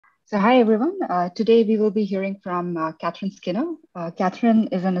So, hi everyone. Today we will be hearing from Katherine Skinner. Katherine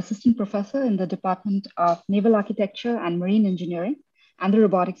is an assistant professor in the Department of Naval Architecture and Marine Engineering and the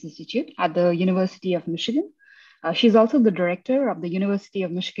Robotics Institute at the University of Michigan. She's also the director of the University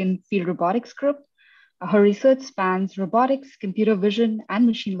of Michigan Field Robotics Group. Her research spans robotics, computer vision, and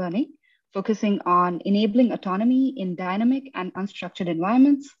machine learning, focusing on enabling autonomy in dynamic and unstructured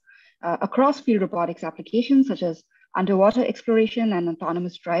environments across field robotics applications such as underwater exploration and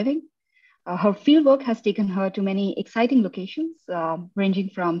autonomous driving. Her fieldwork has taken her to many exciting locations, ranging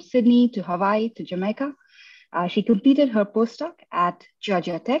from Sydney to Hawaii to Jamaica. She completed her postdoc at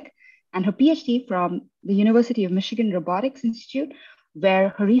Georgia Tech and her PhD from the University of Michigan Robotics Institute, where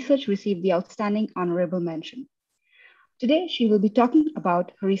her research received the Outstanding Honorable Mention. Today, she will be talking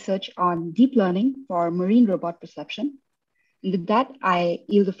about her research on deep learning for marine robot perception. And with that, I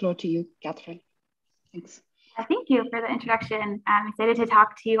yield the floor to you, Katherine. Thanks. Thank you for the introduction. I'm excited to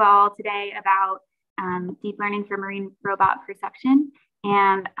talk to you all today about deep learning for marine robot perception.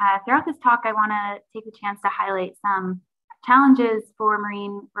 And throughout this talk, I want to take the chance to highlight some challenges for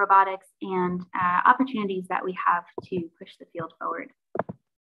marine robotics and opportunities that we have to push the field forward.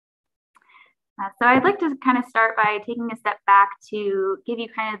 So I'd like to kind of start by taking a step back to give you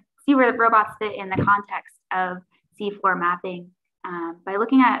kind of see where the robots fit in the context of seafloor mapping by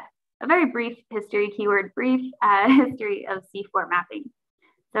looking at a very brief history, keyword brief, history of seafloor mapping.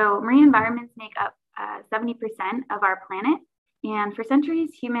 So marine environments make up 70% of our planet. And for centuries,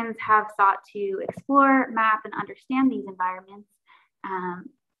 humans have sought to explore, map, and understand these environments.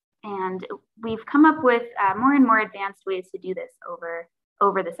 And we've come up with more and more advanced ways to do this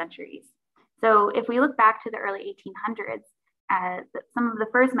over the centuries. So if we look back to the early 1800s, some of the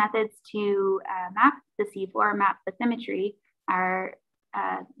first methods to map the seafloor, map bathymetry, are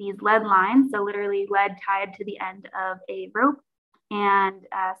these lead lines, so literally lead tied to the end of a rope. And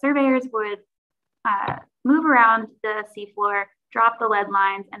surveyors would move around the seafloor, drop the lead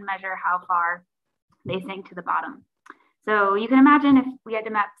lines, and measure how far they sank to the bottom. So you can imagine if we had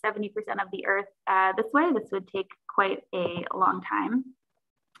to map 70% of the Earth this way, this would take quite a long time.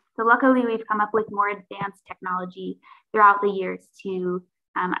 So luckily, we've come up with more advanced technology throughout the years to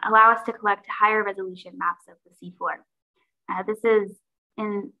allow us to collect higher resolution maps of the seafloor. This is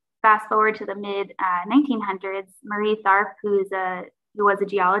in fast forward to the mid 1900s. Marie Tharp, who was a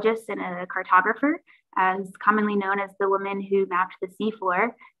geologist and a cartographer, who's commonly known as the woman who mapped the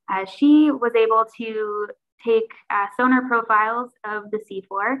seafloor, she was able to take sonar profiles of the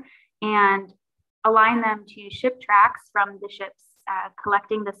seafloor and align them to ship tracks from the ships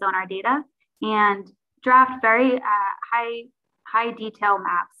collecting the sonar data and draft very high detail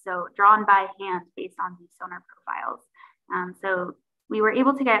maps, so drawn by hand based on these sonar profiles. So we were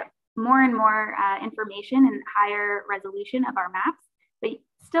able to get more and more information and higher resolution of our maps, but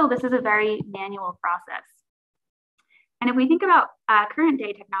still this is a very manual process. And if we think about current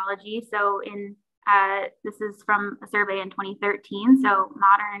day technology, so this is from a survey in 2013, so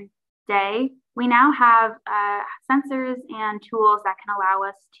modern day, we now have sensors and tools that can allow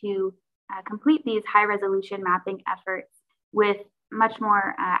us to complete these high resolution mapping efforts with much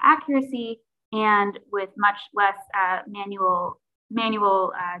more accuracy and with much less manual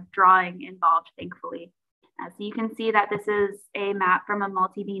drawing involved, thankfully. So you can see that this is a map from a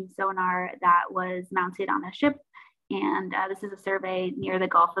multi-beam sonar that was mounted on a ship. And this is a survey near the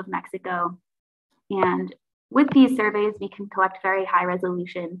Gulf of Mexico. And with these surveys, we can collect very high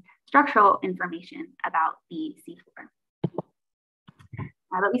resolution structural information about the seafloor.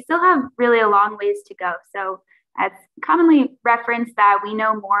 But we still have really a long ways to go. So it's commonly referenced that we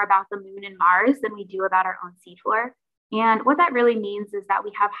know more about the moon and Mars than we do about our own seafloor. And what that really means is that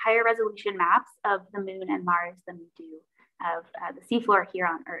we have higher resolution maps of the moon and Mars than we do of the seafloor here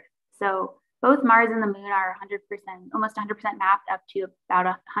on Earth. So both Mars and the moon are 100%, almost 100% mapped up to about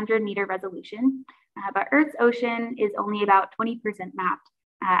 100 meter resolution. But Earth's ocean is only about 20% mapped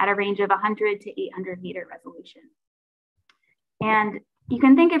at a range of 100 to 800 meter resolution. And you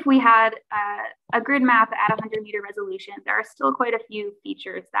can think if we had a grid map at 100 meter resolution, there are still quite a few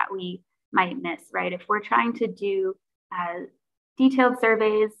features that we might miss, right? If we're trying to do detailed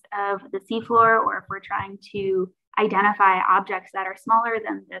surveys of the seafloor, or if we're trying to identify objects that are smaller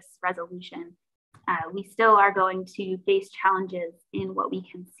than this resolution, we still are going to face challenges in what we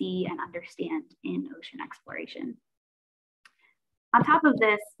can see and understand in ocean exploration. On top of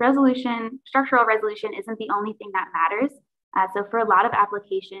this, structural resolution isn't the only thing that matters. So for a lot of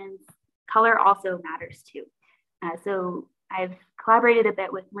applications, color also matters too. So I've collaborated a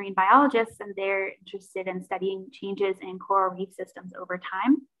bit with marine biologists, and they're interested in studying changes in coral reef systems over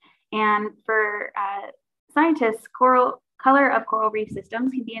time. And for scientists, color of coral reef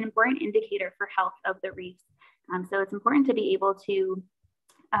systems can be an important indicator for health of the reefs. So it's important to be able to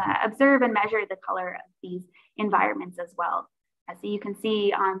observe and measure the color of these environments as well. So you can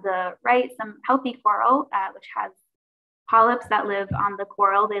see on the right some healthy coral, which has polyps that live on the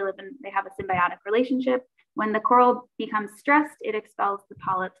coral. They have a symbiotic relationship. When the coral becomes stressed, it expels the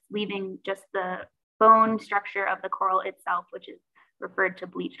polyps, leaving just the bone structure of the coral itself, which is referred to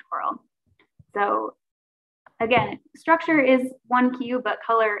bleached coral. So again, structure is one cue, but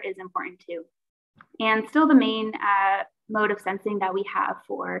color is important too. And still the main mode of sensing that we have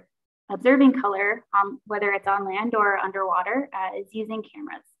for observing color, whether it's on land or underwater, is using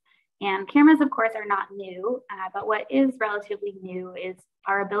cameras. And cameras, of course, are not new, but what is relatively new is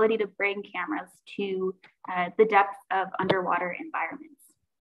our ability to bring cameras to the depths of underwater environments.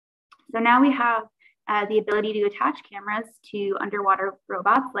 So now we have the ability to attach cameras to underwater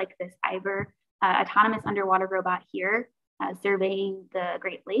robots like this IVER autonomous underwater robot here, surveying the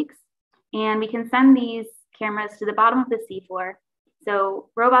Great Lakes. And we can send these cameras to the bottom of the seafloor. So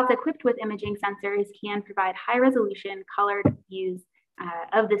robots equipped with imaging sensors can provide high resolution colored views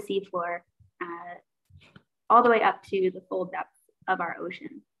of the seafloor all the way up to the full depth of our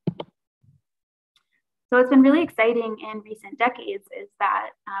ocean. So what's been really exciting in recent decades is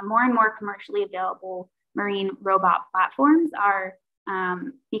that more and more commercially available marine robot platforms are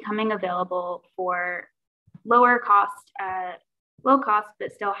becoming available for low cost,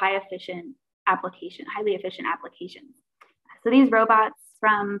 but still highly efficient applications. So these robots,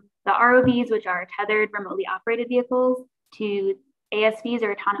 from the ROVs, which are tethered remotely operated vehicles, to ASVs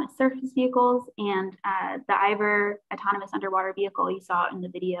or autonomous surface vehicles, and the IVER autonomous underwater vehicle you saw in the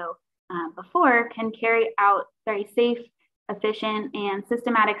video before, can carry out very safe, efficient, and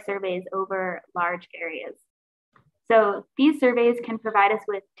systematic surveys over large areas. So these surveys can provide us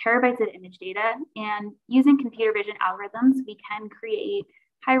with terabytes of image data, and using computer vision algorithms, we can create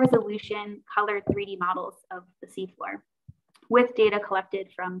high resolution colored 3D models of the seafloor with data collected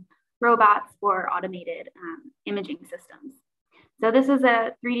from robots or automated imaging systems. So this is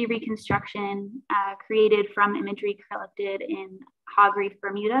a 3D reconstruction created from imagery collected in Hog Reef,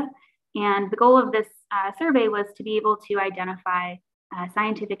 Bermuda. And the goal of this survey was to be able to identify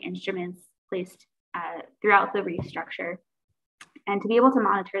scientific instruments placed throughout the reef structure and to be able to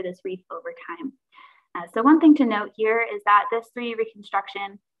monitor this reef over time. So one thing to note here is that this 3D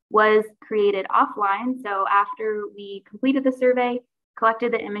reconstruction was created offline. So after we completed the survey,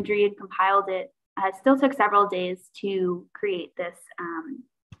 collected the imagery and compiled it, it still took several days to create this,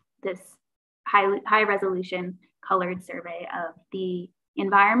 this high resolution colored survey of the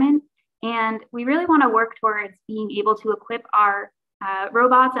environment. And we really want to work towards being able to equip our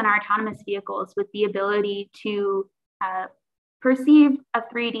robots and our autonomous vehicles with the ability to perceive a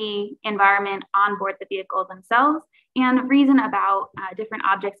 3D environment on board the vehicle themselves and reason about different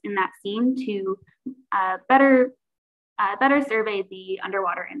objects in that scene to better survey the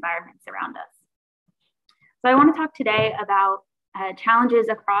underwater environments around us. So I want to talk today about challenges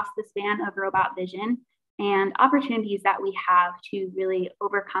across the span of robot vision and opportunities that we have to really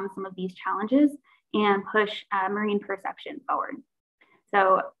overcome some of these challenges and push marine perception forward.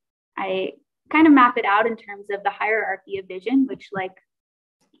 So I kind of map it out in terms of the hierarchy of vision, which, like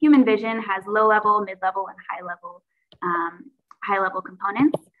human vision, has low level, mid level, and high level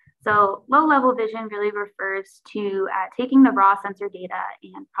components. So low level vision really refers to taking the raw sensor data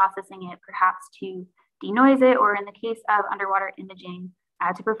and processing it, perhaps to denoise it, or in the case of underwater imaging,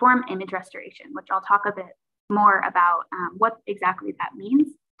 to perform image restoration, which I'll talk a bit more about what exactly that means.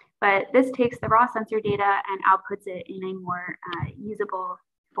 But this takes the raw sensor data and outputs it in a more usable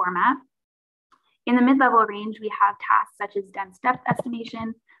format. In the mid-level range, we have tasks such as dense depth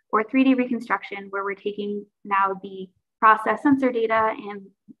estimation or 3D reconstruction, where we're taking now the process sensor data and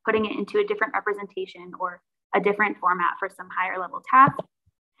putting it into a different representation or a different format for some higher level tasks,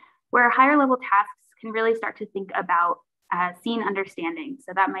 where higher level tasks can really start to think about scene understanding.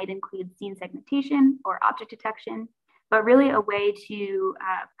 So that might include scene segmentation or object detection, but really a way to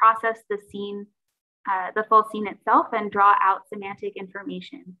process the scene, the full scene itself, and draw out semantic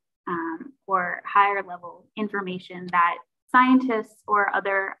information or higher level information that scientists or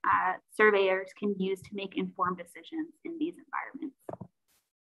other surveyors can use to make informed decisions in these environments.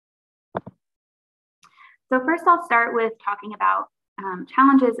 So first I'll start with talking about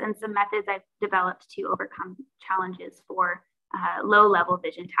challenges and some methods I've developed to overcome challenges for low-level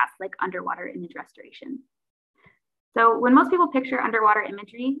vision tasks like underwater image restoration. So when most people picture underwater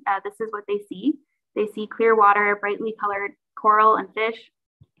imagery, this is what they see. They see clear water, brightly colored coral and fish.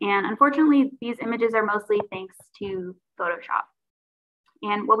 And unfortunately, these images are mostly thanks to Photoshop.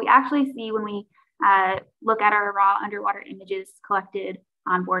 And what we actually see when we look at our raw underwater images collected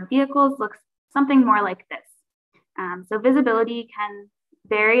on board vehicles looks something more like this. So visibility can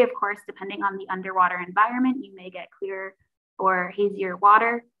vary, of course, depending on the underwater environment. You may get clearer or hazier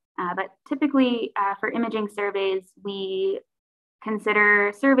water, but typically for imaging surveys, we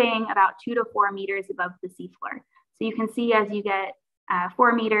consider surveying about 2 to 4 meters above the seafloor. So you can see as you get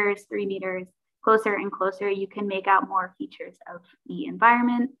 4 meters, 3 meters, closer and closer, you can make out more features of the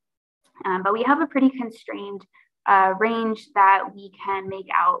environment. But we have a pretty constrained range that we can make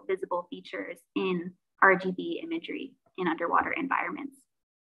out visible features in RGB imagery in underwater environments.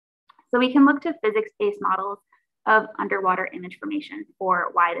 So we can look to physics-based models of underwater image formation for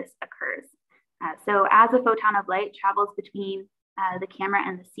why this occurs. So as a photon of light travels between the camera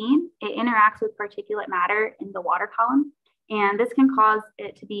and the scene, it interacts with particulate matter in the water column, and this can cause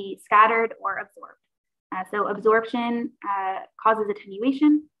it to be scattered or absorbed. So absorption causes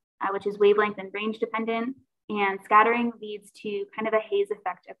attenuation, which is wavelength and range dependent, and scattering leads to kind of a haze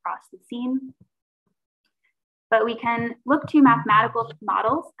effect across the scene. But we can look to mathematical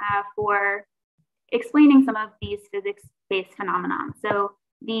models for explaining some of these physics-based phenomena. So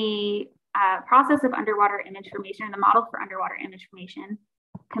the process of underwater image formation, the model for underwater image formation,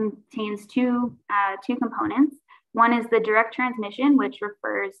 contains two components. One is the direct transmission, which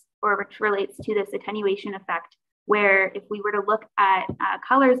relates to this attenuation effect, where if we were to look at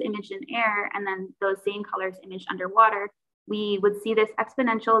colors imaged in air and then those same colors imaged underwater, we would see this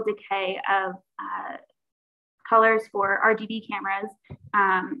exponential decay of colors for RGB cameras.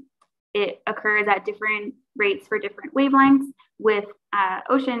 It occurs at different rates for different wavelengths, with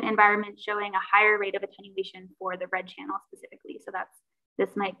ocean environments showing a higher rate of attenuation for the red channel specifically. So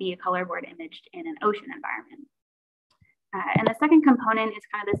this might be a color board imaged in an ocean environment. And the second component is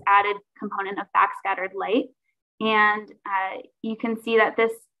kind of this added component of backscattered light. And you can see that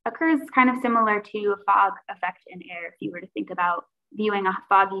this occurs kind of similar to a fog effect in air. If you were to think about viewing a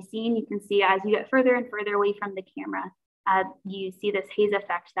foggy scene, you can see as you get further and further away from the camera, you see this haze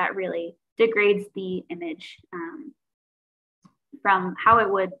effect that really degrades the image from how it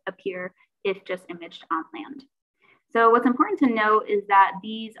would appear if just imaged on land. So what's important to note is that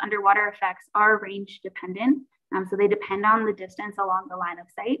these underwater effects are range dependent. So they depend on the distance along the line of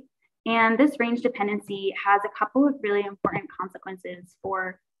sight. And this range dependency has a couple of really important consequences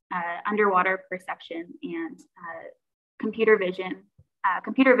for underwater perception and computer vision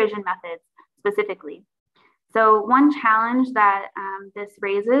methods specifically. So one challenge that this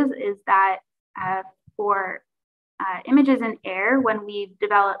raises is that for images in air, when we've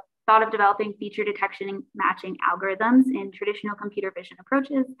thought of developing feature detection and matching algorithms in traditional computer vision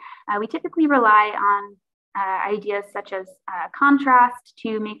approaches, we typically rely on ideas such as contrast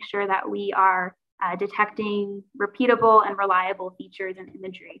to make sure that we are detecting repeatable and reliable features in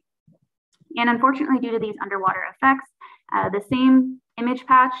imagery. And unfortunately, due to these underwater effects, the same image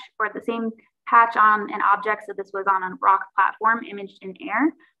patch or the same patch on an object, so this was on a rock platform imaged in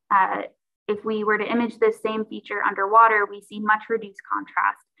air, if we were to image this same feature underwater, we see much reduced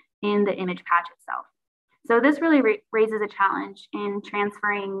contrast in the image patch itself. So this really raises a challenge in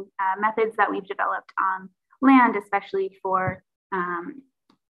transferring methods that we've developed on land, especially for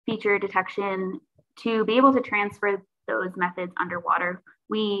feature detection. To be able to transfer those methods underwater,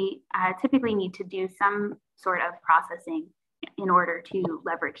 we typically need to do some sort of processing in order to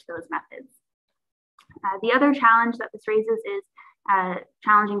leverage those methods. The other challenge that this raises is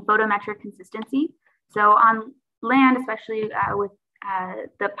challenging photometric consistency. So on land, especially with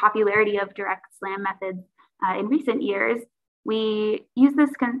the popularity of direct SLAM methods in recent years, we use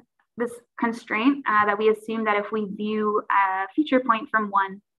this constraint that we assume that if we view a feature point from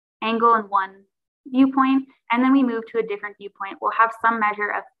one angle and one viewpoint, and then we move to a different viewpoint, we'll have some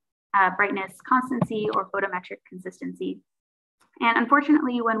measure of brightness constancy or photometric consistency. And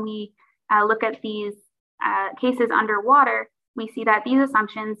unfortunately, when we look at these cases underwater, we see that these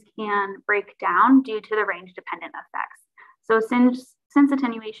assumptions can break down due to the range dependent effects. So since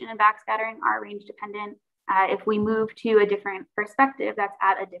attenuation and backscattering are range dependent, if we move to a different perspective that's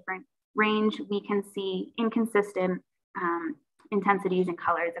at a different range, we can see inconsistent intensities and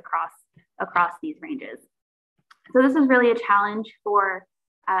colors across these ranges. So this is really a challenge for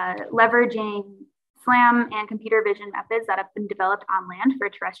leveraging SLAM and computer vision methods that have been developed on land for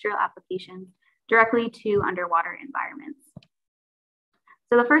terrestrial applications directly to underwater environments.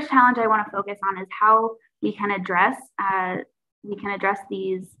 So the first challenge I want to focus on is how we can address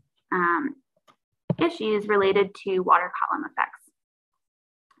these issues related to water column effects.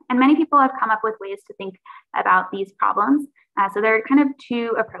 And many people have come up with ways to think about these problems. So there are kind of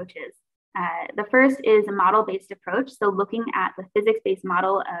two approaches. The first is a model-based approach, so looking at the physics-based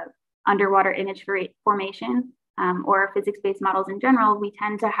model of underwater image formation or physics-based models in general, we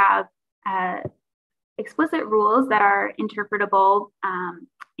tend to have explicit rules that are interpretable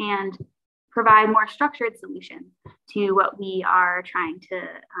and provide more structured solutions to what we are trying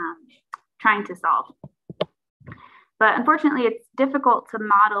to solve. But unfortunately, it's difficult to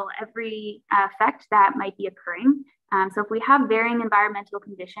model every effect that might be occurring. So if we have varying environmental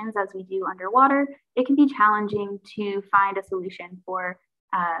conditions as we do underwater, it can be challenging to find a solution for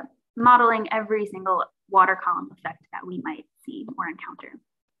modeling every single water column effect that we might see or encounter.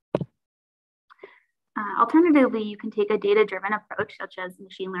 Alternatively, you can take a data-driven approach, such as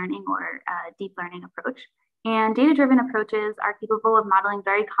machine learning or deep learning approach. And data-driven approaches are capable of modeling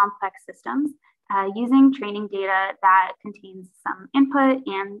very complex systems using training data that contains some input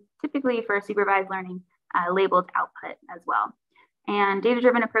and typically for supervised learning, labeled output as well. And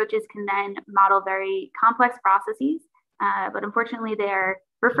data-driven approaches can then model very complex processes, but unfortunately they're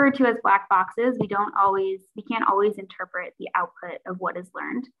referred to as black boxes. We can't always interpret the output of what is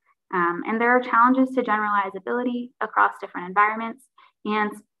learned. And there are challenges to generalizability across different environments.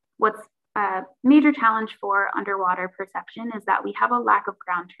 And what's a major challenge for underwater perception is that we have a lack of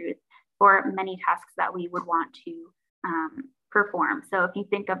ground truth for many tasks that we would want to perform. So if you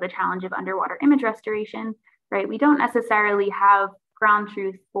think of the challenge of underwater image restoration, right, we don't necessarily have ground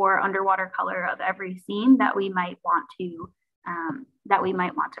truth for underwater color of every scene that we might want to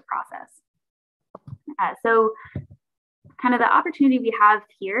process. So kind of the opportunity we have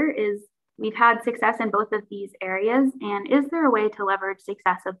here is we've had success in both of these areas, and is there a way to leverage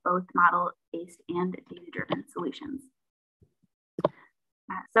success of both model-based and data-driven solutions?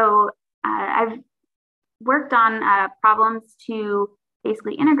 I've worked on problems to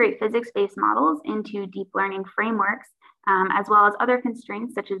basically integrate physics-based models into deep learning frameworks, as well as other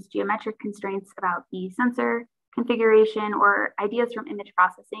constraints such as geometric constraints about the sensor configuration or ideas from image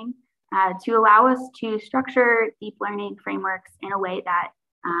processing to allow us to structure deep learning frameworks in a way that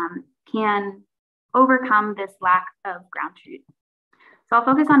can overcome this lack of ground truth. So I'll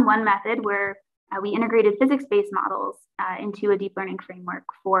focus on one method where we integrated physics-based models into a deep learning framework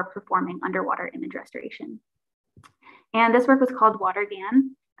for performing underwater image restoration. And this work was called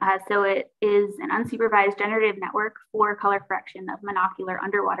WaterGAN. So it is an unsupervised generative network for color correction of monocular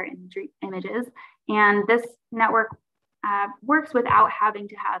underwater images. And this network works without having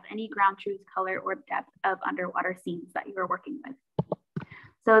to have any ground truth, color, or depth of underwater scenes that you are working with.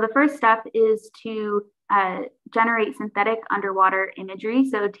 So the first step is to generate synthetic underwater imagery.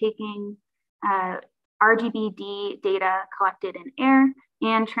 So taking RGBD data collected in air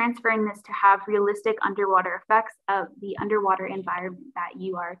and transferring this to have realistic underwater effects of the underwater environment that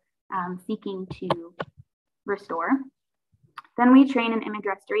you are seeking to restore. Then we train an image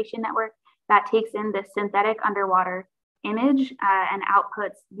restoration network that takes in this synthetic underwater image and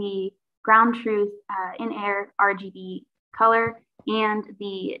outputs the ground truth in air RGB color and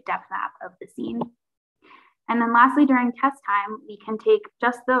the depth map of the scene. And then lastly, during test time, we can take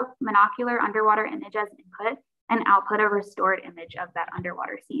just the monocular underwater image as input and output a restored image of that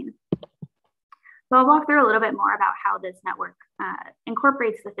underwater scene. So I'll walk through a little bit more about how this network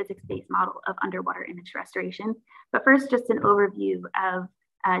incorporates the physics-based model of underwater image restoration. But first, just an overview of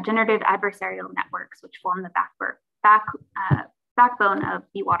generative adversarial networks, which form the backbone of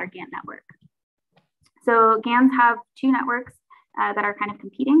the WaterGAN network. So GANs have two networks that are kind of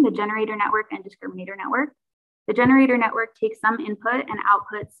competing, the generator network and discriminator network. The generator network takes some input and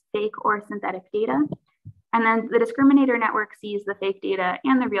outputs fake or synthetic data. And then the discriminator network sees the fake data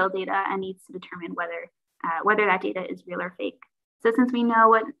and the real data and needs to determine whether that data is real or fake. So since we know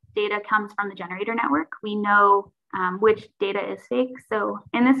what data comes from the generator network, we know which data is fake. So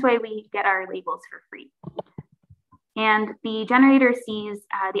in this way, we get our labels for free. And the generator sees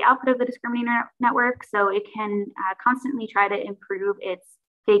the output of the discriminator network, so it can constantly try to improve its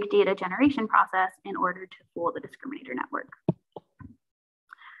fake data generation process in order to fool the discriminator network.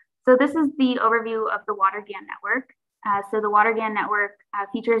 So this is the overview of the WaterGAN network. So the WaterGAN network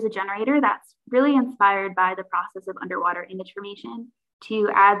features a generator that's really inspired by the process of underwater image formation to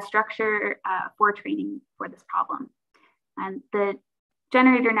add structure for training for this problem. And the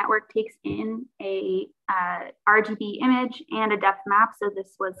generator network takes in a RGB image and a depth map. So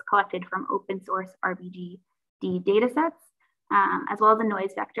this was collected from open source RBGD datasets, as well as a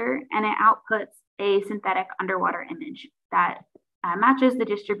noise vector, and it outputs a synthetic underwater image that matches the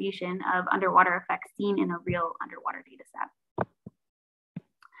distribution of underwater effects seen in a real underwater dataset.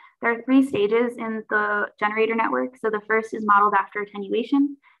 There are three stages in the generator network. So the first is modeled after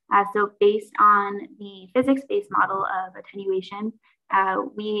attenuation. So based on the physics-based model of attenuation,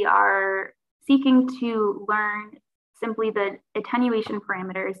 we are seeking to learn simply the attenuation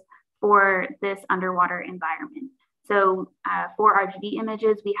parameters for this underwater environment. So for RGB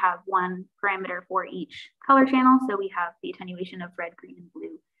images, we have one parameter for each color channel. So we have the attenuation of red, green, and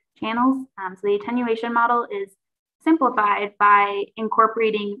blue channels. So the attenuation model is simplified by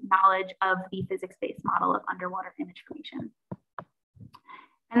incorporating knowledge of the physics-based model of underwater image formation.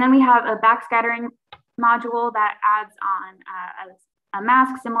 And then we have a backscattering module that adds on a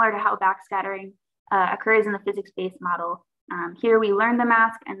mask similar to how backscattering occurs in the physics-based model. Here we learn the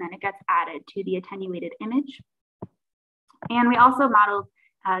mask and then it gets added to the attenuated image. And we also modeled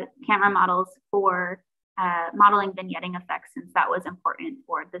camera models for modeling vignetting effects, since that was important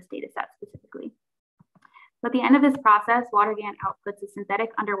for this data set specifically. So at the end of this process, WaterGAN outputs a synthetic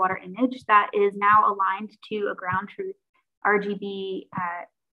underwater image that is now aligned to a ground truth RGB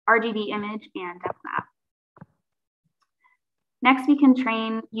image and depth map. Next, we can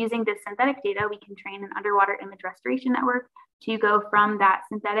train, using this synthetic data, we can train an underwater image restoration network to go from that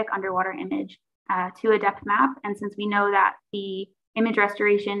synthetic underwater image to a depth map. And since we know that the image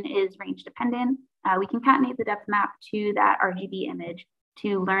restoration is range dependent, we concatenate the depth map to that RGB image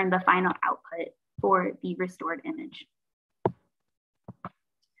to learn the final output for the restored image.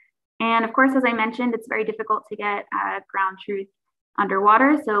 And of course, as I mentioned, it's very difficult to get ground truth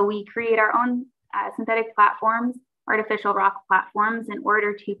underwater. So we create our own synthetic platforms, artificial rock platforms, in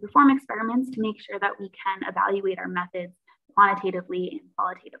order to perform experiments to make sure that we can evaluate our methods quantitatively and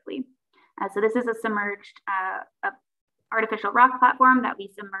qualitatively. So this is a submerged artificial rock platform that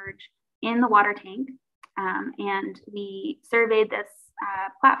we submerge in the water tank. And we surveyed this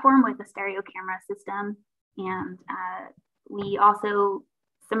platform with a stereo camera system. And we also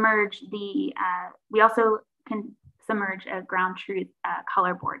submerge can submerge a ground truth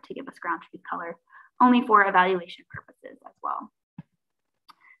color board to give us ground truth color, only for evaluation purposes as well.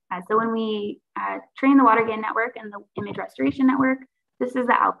 So when we train the WaterGAN network and the image restoration network, this is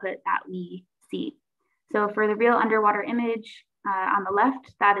the output that we see. So for the real underwater image on the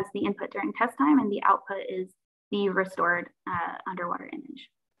left, that is the input during test time, and the output is the restored underwater image.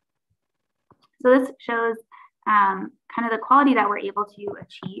 So this shows kind of the quality that we're able to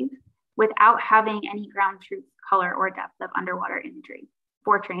achieve without having any ground truth color or depth of underwater imagery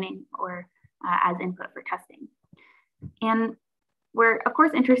for training or as input for testing. And we're of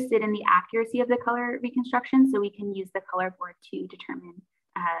course interested in the accuracy of the color reconstruction, so we can use the color board to determine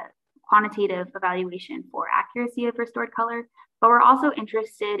quantitative evaluation for accuracy of restored color. But we're also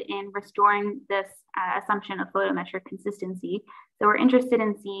interested in restoring this assumption of photometric consistency. So we're interested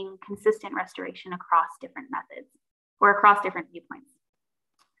in seeing consistent restoration across different methods or across different viewpoints.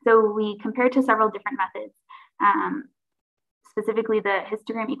 So we compared to several different methods. Specifically, the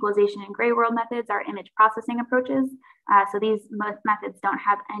histogram equalization and gray world methods are image processing approaches. So these methods don't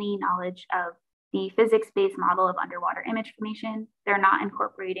have any knowledge of the physics-based model of underwater image formation. They're not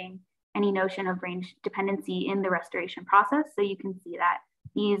incorporating any notion of range dependency in the restoration process. So you can see that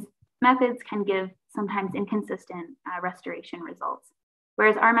these methods can give sometimes inconsistent restoration results,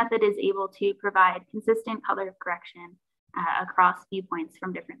 whereas our method is able to provide consistent color correction across viewpoints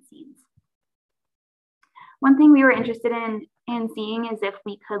from different scenes. One thing we were interested in seeing is if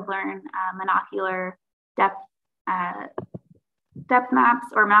we could learn monocular depth maps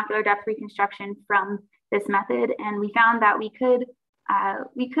or monocular depth reconstruction from this method, and we found that we could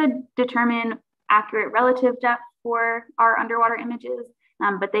determine accurate relative depth for our underwater images,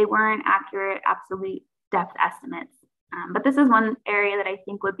 but they weren't accurate absolute depth estimates. But this is one area that I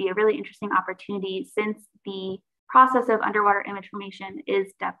think would be a really interesting opportunity, since the process of underwater image formation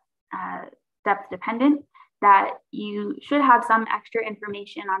is depth dependent, that you should have some extra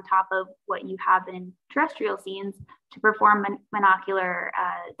information on top of what you have in terrestrial scenes to perform monocular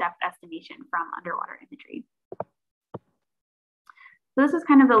depth estimation from underwater imagery. So this is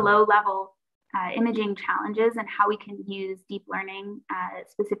kind of the low level imaging challenges and how we can use deep learning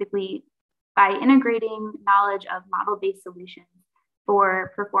specifically by integrating knowledge of model-based solutions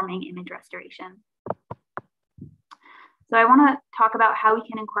for performing image restoration. So I want to talk about how we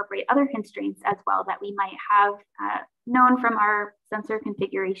can incorporate other constraints as well that we might have known from our sensor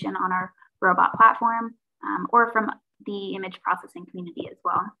configuration on our robot platform or from the image processing community as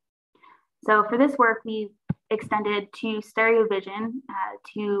well. So for this work, we extended to stereo vision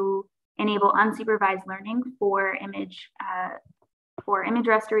to enable unsupervised learning for image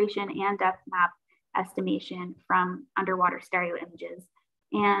restoration and depth map estimation from underwater stereo images.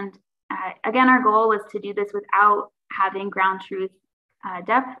 And again, our goal was to do this without having ground truth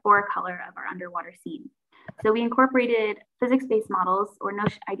depth or color of our underwater scene. So we incorporated physics-based models or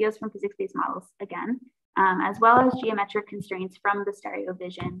ideas from physics-based models again, as well as geometric constraints from the stereo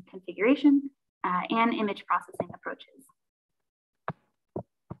vision configuration and image processing approaches.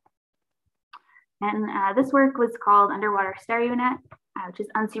 And this work was called Underwater StereoNet, which is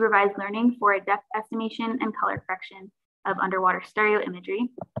unsupervised learning for a depth estimation and color correction of underwater stereo imagery.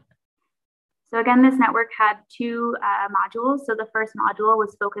 So again, this network had two modules. So the first module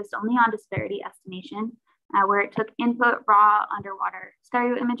was focused only on disparity estimation, where it took input raw underwater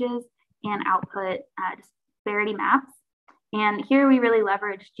stereo images and output disparity maps. And here we really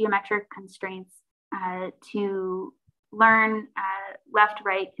leveraged geometric constraints to learn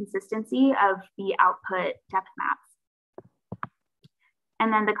left-right consistency of the output depth maps.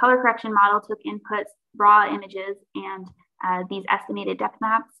 And then the color correction model took inputs, raw images, and these estimated depth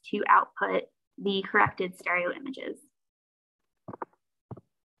maps to output the corrected stereo images.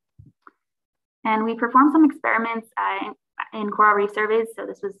 And we performed some experiments in coral reef surveys. So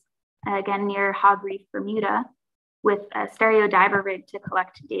this was, again, near Hog Reef, Bermuda, with a stereo diver rig to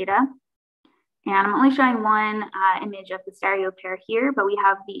collect data. And I'm only showing one image of the stereo pair here, but we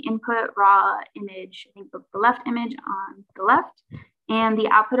have the input raw image, I think the left image on the left, and the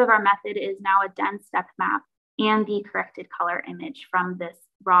output of our method is now a dense depth map and the corrected color image from this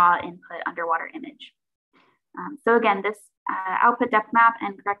raw input underwater image. So again, this output depth map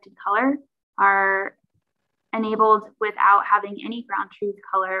and corrected color are enabled without having any ground truth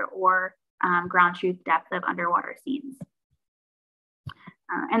color or ground truth depth of underwater scenes.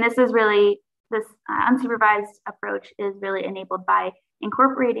 And this is really, this unsupervised approach is really enabled by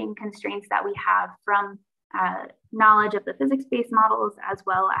incorporating constraints that we have from knowledge of the physics-based models, as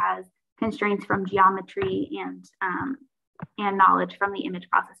well as constraints from geometry and knowledge from the image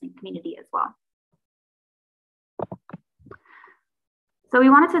processing community as well. So we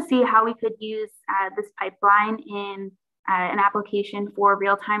wanted to see how we could use this pipeline in an application for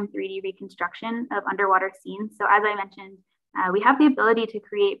real-time 3D reconstruction of underwater scenes. So as I mentioned, we have the ability to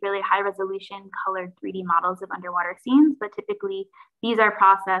create really high-resolution colored 3D models of underwater scenes, but typically these are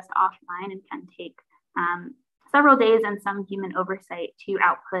processed offline and can take several days and some human oversight to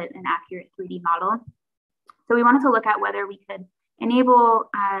output an accurate 3D model. So we wanted to look at whether we could enable,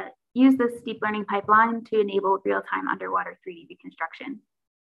 use this deep learning pipeline to enable real-time underwater 3D reconstruction.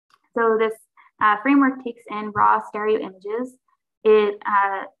 So this framework takes in raw stereo images. It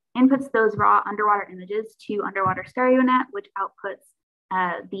inputs those raw underwater images to underwater StereoNet, which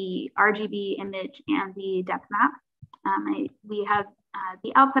outputs the RGB image and the depth map. We have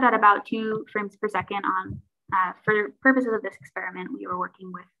the output at about 2 frames per second on, for purposes of this experiment, we were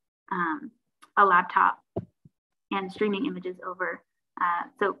working with a laptop and streaming images over.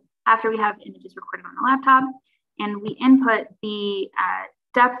 So after we have images recorded on the laptop, and we input the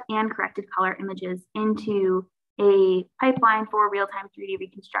depth and corrected color images into a pipeline for real-time 3D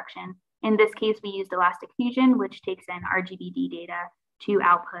reconstruction. In this case, we used Elastic Fusion, which takes in RGBD data to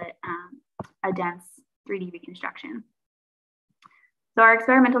output a dense 3D reconstruction. So our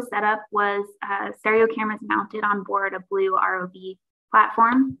experimental setup was stereo cameras mounted on board a blue ROV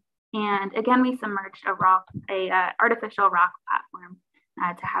platform. And again, we submerged a artificial rock platform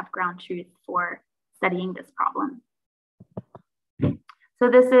to have ground truth for studying this problem. So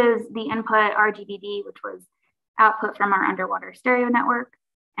this is the input RGBD, which was output from our underwater stereo network,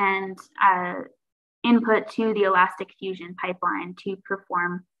 and input to the Elastic Fusion pipeline to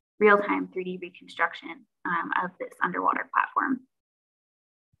perform real-time 3D reconstruction of this underwater platform.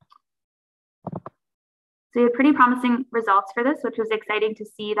 So we had pretty promising results for this, which was exciting to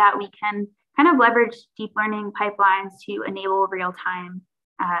see that we can kind of leverage deep learning pipelines to enable real-time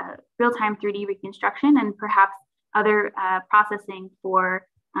 3D reconstruction and perhaps other processing for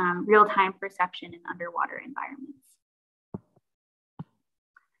real-time perception in underwater environments.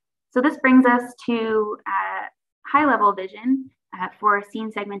 So this brings us to high-level vision for scene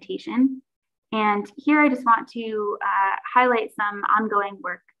segmentation. And here I just want to highlight some ongoing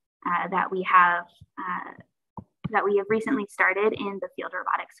work that we have recently started in the field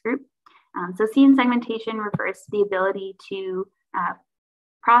robotics group. So scene segmentation refers to the ability to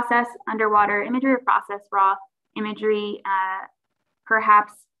process underwater imagery or process raw imagery,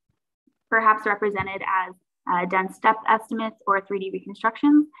 perhaps represented as dense depth estimates or 3D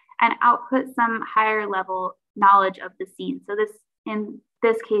reconstructions, and output some higher level knowledge of the scene. So in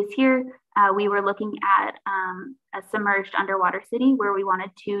this case here, we were looking at a submerged underwater city where we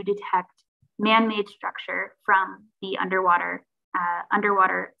wanted to detect man-made structure from the underwater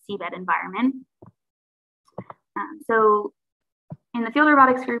seabed environment. So in the field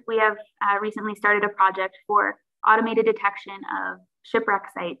robotics group, we have recently started a project for automated detection of shipwreck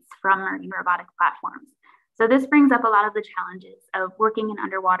sites from marine robotic platforms. So this brings up a lot of the challenges of working in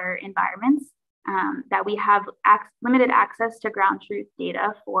underwater environments, that we have limited access to ground truth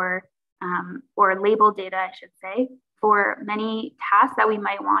data or labeled data, I should say, for many tasks that we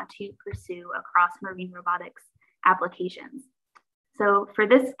might want to pursue across marine robotics applications. So for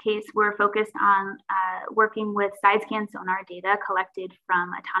this case, we're focused on working with side scan sonar data collected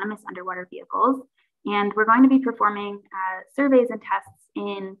from autonomous underwater vehicles. And we're going to be performing surveys and tests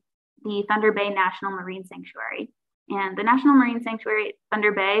in the Thunder Bay National Marine Sanctuary. And the National Marine Sanctuary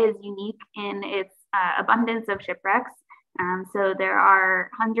Thunder Bay is unique in its abundance of shipwrecks. So there are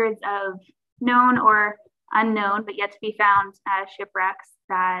hundreds of known or unknown, but yet to be found shipwrecks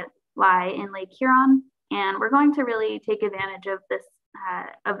that lie in Lake Huron. And we're going to really take advantage of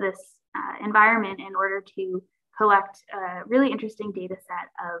this environment in order to collect a really interesting data set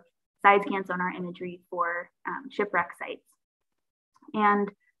of side scan sonar imagery for shipwreck sites.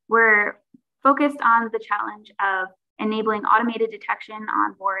 And we're focused on the challenge of enabling automated detection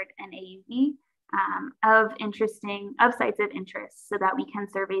on board an AUV of sites of interest so that we can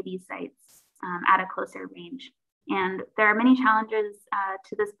survey these sites at a closer range. And there are many challenges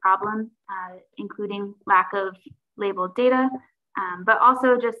to this problem, including lack of labeled data, but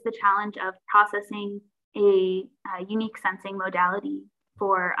also just the challenge of processing a unique sensing modality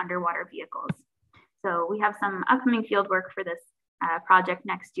for underwater vehicles. So we have some upcoming field work for this project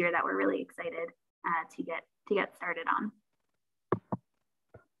next year that we're really excited to get started on.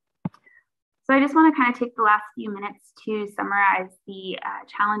 So I just want to kind of take the last few minutes to summarize the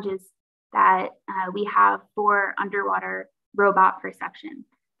challenges that we have for underwater robot perception.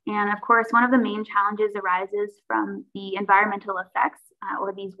 And of course, one of the main challenges arises from the environmental effects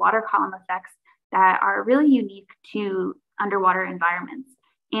or these water column effects that are really unique to underwater environments.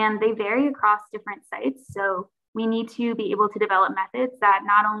 And they vary across different sites. So we need to be able to develop methods that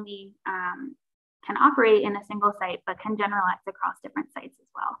not only can operate in a single site, but can generalize across different sites as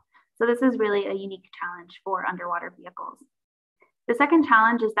well. So this is really a unique challenge for underwater vehicles. The second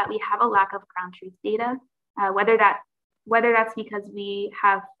challenge is that we have a lack of ground truth data, whether that's because we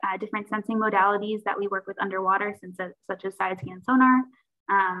have different sensing modalities that we work with underwater, such as side scan sonar,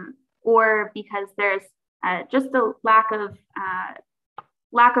 or because there's just a lack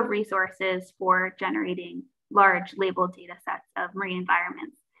of resources for generating large labeled data sets of marine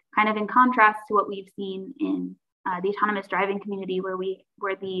environments, kind of in contrast to what we've seen in the autonomous driving community,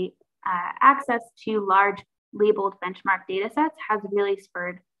 where the access to large labeled benchmark data sets has really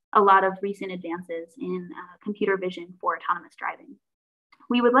spurred a lot of recent advances in computer vision for autonomous driving.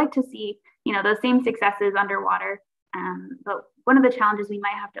 We would like to see, those same successes underwater, but one of the challenges we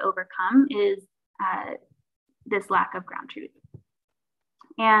might have to overcome is this lack of ground truth.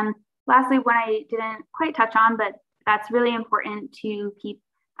 And lastly, one I didn't quite touch on, but that's really important to keep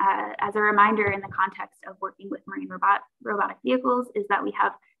as a reminder in the context of working with marine robotic vehicles, is that we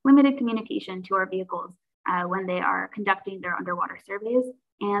have limited communication to our vehicles when they are conducting their underwater surveys.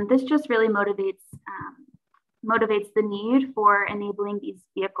 And this just really motivates the need for enabling these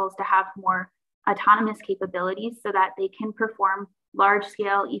vehicles to have more autonomous capabilities so that they can perform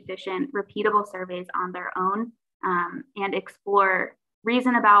large-scale, efficient, repeatable surveys on their own and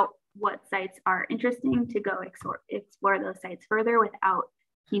reason about what sites are interesting to go explore those sites further without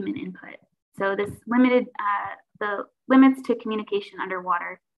human input. So the limits to communication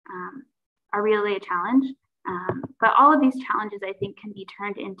underwater are really a challenge. But all of these challenges, I think, can be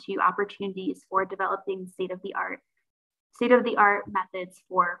turned into opportunities for developing state-of-the-art methods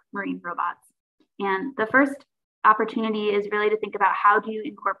for marine robots. And the first opportunity is really to think about how do you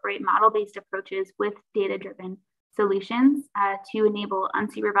incorporate model-based approaches with data-driven solutions to enable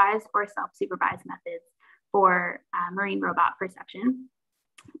unsupervised or self-supervised methods for marine robot perception.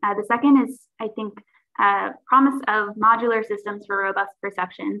 The second is, I think, promise of modular systems for robust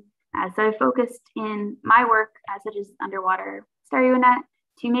perception. So I focused in my work, such as underwater StereoNet,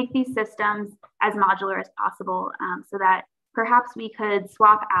 to make these systems as modular as possible, so that perhaps we could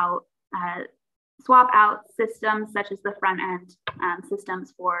swap out systems such as the front end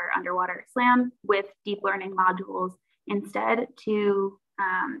systems for underwater SLAM with deep learning modules instead, to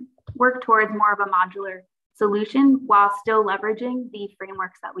work towards more of a modular solution while still leveraging the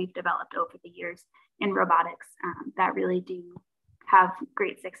frameworks that we've developed over the years in robotics that really do have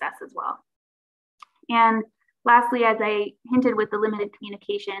great success as well. And lastly, as I hinted with the limited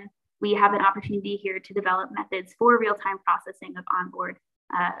communication, we have an opportunity here to develop methods for real-time processing of onboard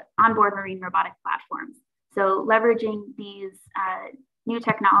marine robotic platforms. So leveraging these new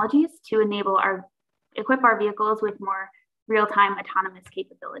technologies to equip our vehicles with more real-time autonomous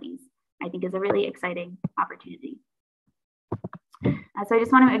capabilities, I think is a really exciting opportunity. So I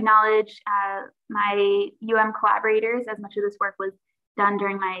just want to acknowledge my UM collaborators, as much of this work was done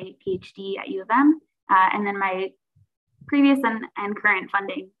during my PhD at U of M, and then my previous and current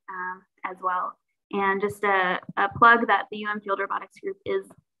funding as well. And just a plug that the Field Robotics Group is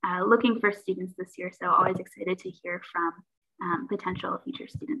looking for students this year. So always excited to hear from potential future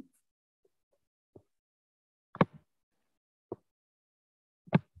students.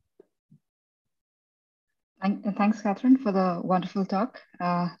 Thanks, Katherine, for the wonderful talk.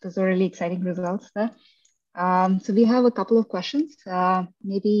 Those are really exciting results there. So we have a couple of questions.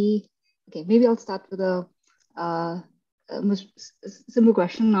 Maybe I'll start with a simple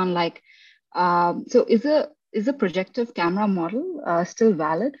question on like, so is a projective camera model still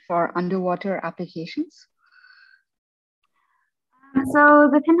valid for underwater applications? So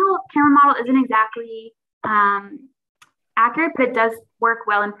the pinhole camera model isn't exactly accurate, but it does work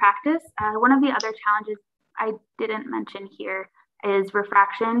well in practice. One of the other challenges I didn't mention here is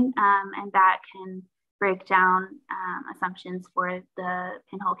refraction, and that can break down assumptions for the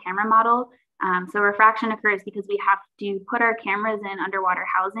pinhole camera model. So refraction occurs because we have to put our cameras in underwater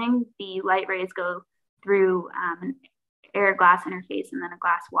housing. The light rays go through an air glass interface and then a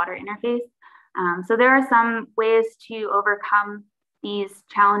glass water interface. So there are some ways to overcome these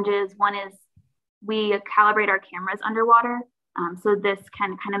challenges. One is we calibrate our cameras underwater. So this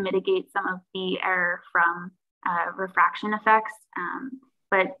can kind of mitigate some of the error from refraction effects.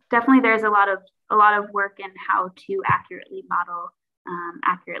 But definitely there's a lot of work in how to accurately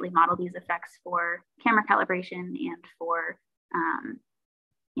model these effects for camera calibration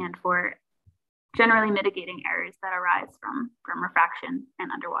and for generally mitigating errors that arise from refraction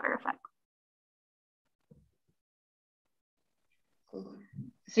and underwater effects.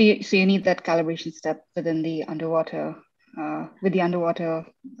 So you need that calibration step within the underwater, with the underwater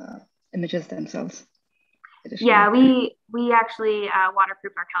images themselves. Yeah, we actually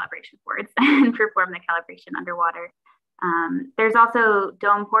waterproof our calibration boards and perform the calibration underwater. There's also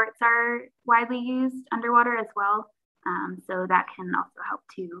dome ports are widely used underwater as well. So that can also help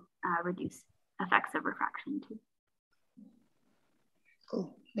to reduce effects of refraction too.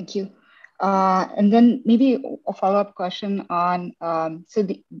 Cool, thank you. And then maybe a follow-up question on,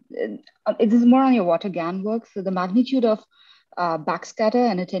 this is more on your water GAN work. So the magnitude of backscatter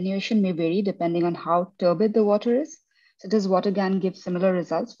and attenuation may vary depending on how turbid the water is. So does water GAN give similar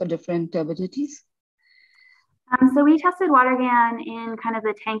results for different turbidities? So we tested water GAN in kind of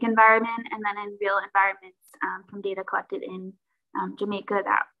the tank environment and then in real environments from data collected in Jamaica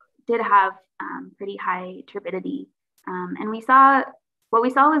that did have pretty high turbidity. And what we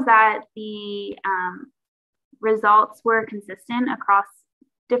saw was that the results were consistent across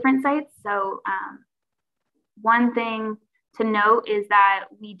different sites. So one thing to note is that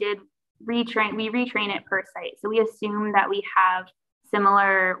we retrain it per site. So we assume that we have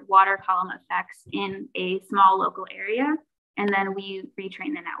similar water column effects in a small local area, and then we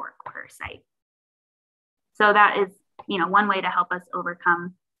retrain the network per site. So that is, one way to help us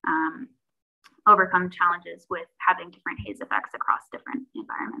overcome challenges with having different haze effects across different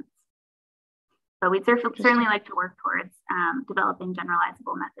environments. But we'd certainly like to work towards developing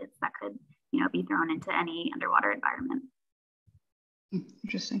generalizable methods that could, be thrown into any underwater environment.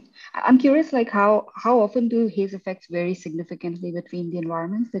 Interesting. I'm curious, like how often do haze effects vary significantly between the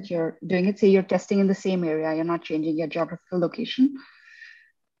environments that you're doing it? Say you're testing in the same area, you're not changing your geographical location.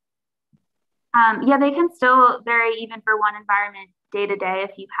 Yeah, they can still vary even for one environment day to day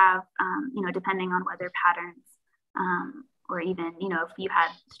if you have, depending on weather patterns, or even, if you had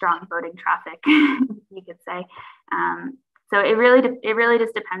strong boating traffic, you could say. So it really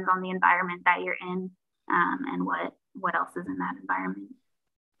just depends on the environment that you're in and what else is in that environment.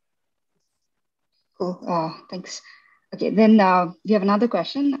 Cool. Thanks. Okay, then we have another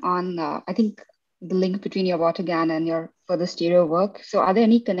question on, I think, the link between your water GAN and your further stereo work. So are there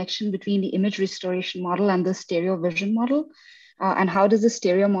any connection between the image restoration model and the stereo vision model? And how does the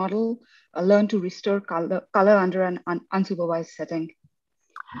stereo model learn to restore color under an unsupervised setting?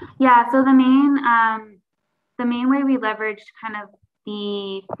 Yeah, so the main way we leveraged kind of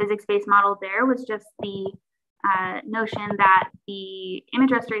the physics-based model there was just the notion that the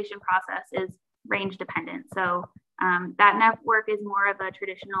image restoration process is range dependent. So that network is more of a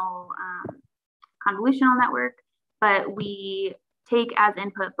traditional convolutional network, but we take as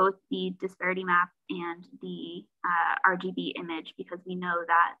input both the disparity map and the RGB image because we know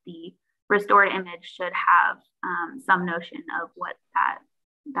that the restored image should have some notion of what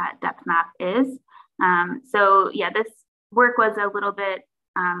that depth map is. So yeah, this work was a little bit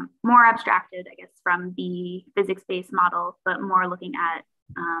more abstracted, I guess, from the physics-based model, but more looking at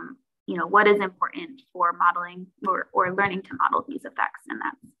what is important for modeling or learning to model these effects, and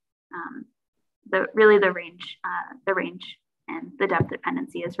that's the range and the depth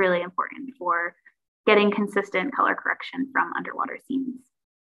dependency is really important for getting consistent color correction from underwater scenes.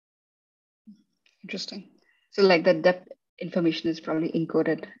 Interesting. So like the depth information is probably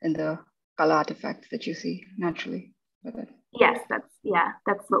encoded in the color artifacts that you see naturally. Yes,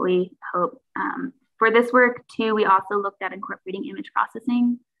 that's what we hope. For this work too, we also looked at incorporating image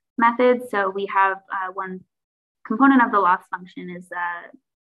processing methods. So we have one component of the loss function is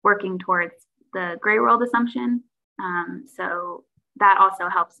working towards the gray world assumption. So that also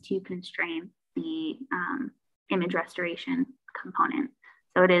helps to constrain the image restoration component.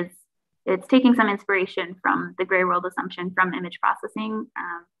 So it's taking some inspiration from the gray world assumption from image processing,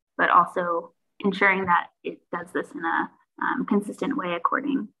 but also ensuring that it does this in a consistent way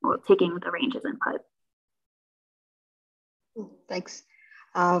taking the range as input. Thanks.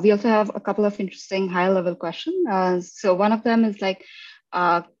 We also have a couple of interesting higher level questions. So one of them is like,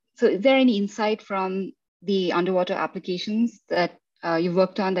 so is there any insight from the underwater applications that you've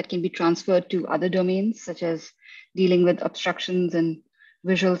worked on that can be transferred to other domains, such as dealing with obstructions in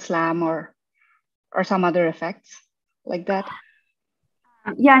visual SLAM or some other effects like that?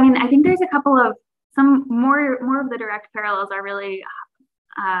 Yeah, I mean, I think there's a couple of some more of the direct parallels are really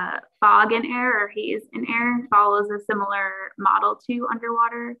fog in air or haze in air follows a similar model to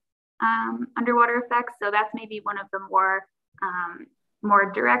underwater effects. So that's maybe one of the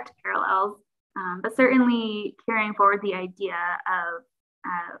more direct parallels. But certainly carrying forward the idea of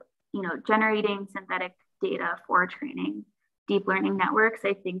generating synthetic data for training deep learning networks,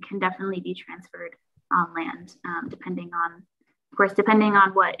 I think can definitely be transferred on land, depending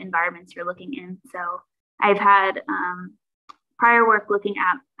on what environments you're looking in. So I've had prior work looking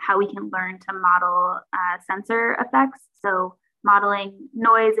at how we can learn to model sensor effects. So modeling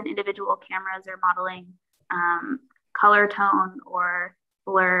noise in individual cameras or modeling color tone or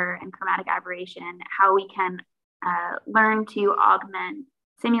blur and chromatic aberration, how we can learn to augment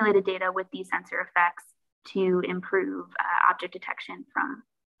simulated data with these sensor effects to improve object detection from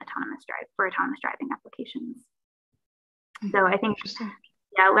autonomous driving applications. So I think,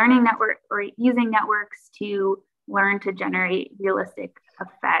 learning network or using networks to learn to generate realistic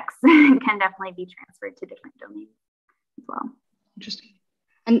effects can definitely be transferred to different domains as well. Interesting.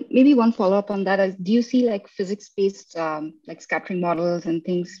 And maybe one follow-up on that is, do you see like physics-based like scattering models and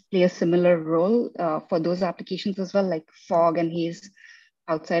things play a similar role for those applications as well, like fog and haze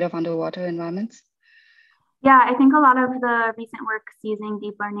outside of underwater environments? Yeah, I think a lot of the recent works using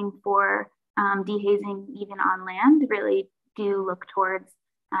deep learning for dehazing even on land really do look towards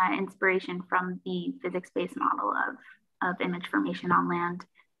inspiration from the physics-based model of image formation on land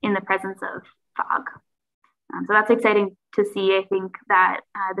in the presence of fog. So that's exciting to see. I think that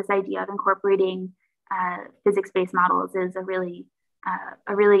this idea of incorporating physics-based models is a really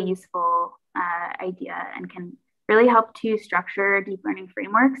useful idea and can really help to structure deep learning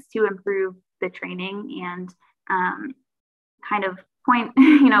frameworks to improve the training and kind of point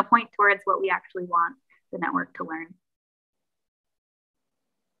towards what we actually want the network to learn.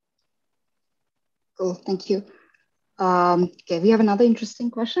 Cool, thank you. Okay, we have another interesting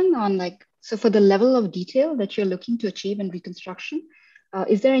question on so for the level of detail that you're looking to achieve in reconstruction,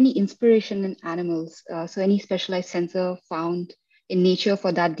 is there any inspiration in animals? So any specialized sensor found in nature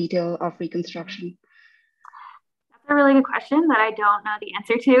for that detail of reconstruction? That's a really good question that I don't know the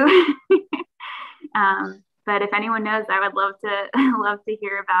answer to. But if anyone knows, I would love to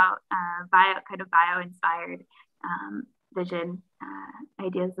hear about bio-inspired vision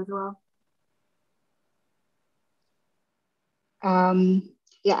ideas as well.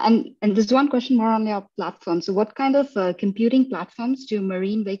 Yeah, and there's one question more on your platform. So what kind of computing platforms do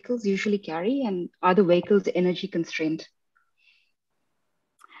marine vehicles usually carry, and are the vehicles energy constrained?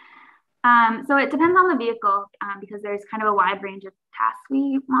 So it depends on the vehicle because there's kind of a wide range of tasks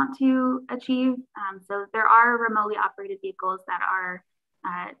we want to achieve. So there are remotely operated vehicles that are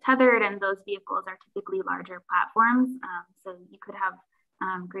tethered, and those vehicles are typically larger platforms. So you could have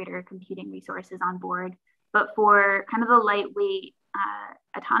greater computing resources on board. But for kind of the lightweight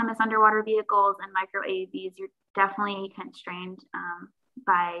autonomous underwater vehicles and micro AAVs, you're definitely constrained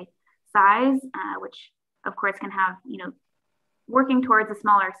by size, which of course can have, working towards a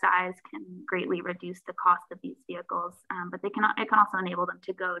smaller size can greatly reduce the cost of these vehicles, but it can also enable them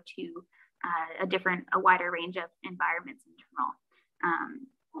to go to a wider range of environments in general.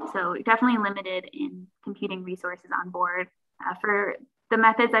 So definitely limited in computing resources on board. For the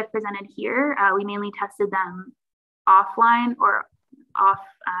methods I've presented here, we mainly tested them offline or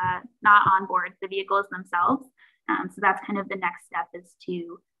not on board the vehicles themselves. So that's kind of the next step, is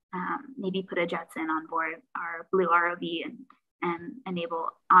to maybe put a Jetson on board our Blue ROV and enable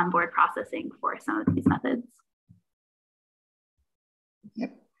onboard processing for some of these methods.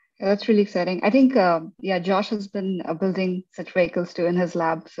 Yep, that's really exciting. I think, Josh has been building such vehicles too in his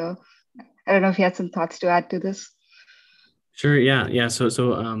lab. So I don't know if you had some thoughts to add to this. Sure. Yeah.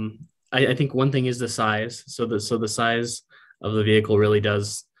 I think one thing is the size. So the size of the vehicle really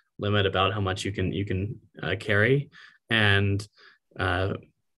does limit about how much you can carry. And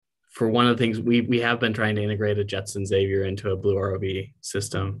for one of the things we have been trying to integrate a Jetson Xavier into a Blue ROV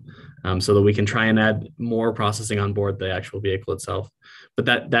system, so that we can try and add more processing on board the actual vehicle itself.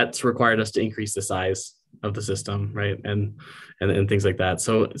 But that's required us to increase the size of the system, right? And things like that.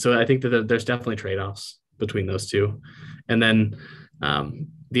 So I think that there's definitely trade-offs between those two. And then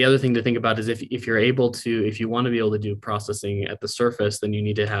the other thing to think about is if you want to be able to do processing at the surface, then you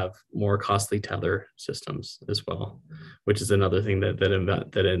need to have more costly tether systems as well, which is another thing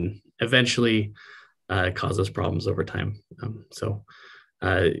that eventually causes problems over time. One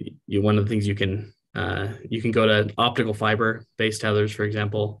of the things you can go to optical fiber based tethers, for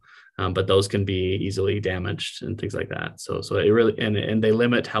example, but those can be easily damaged and things like that. So it really and they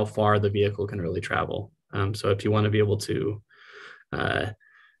limit how far the vehicle can really travel. So if you want to be able to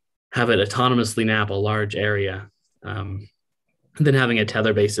have it autonomously nap a large area, then having a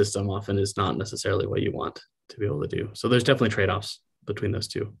tether-based system often is not necessarily what you want to be able to do. So there's definitely trade-offs between those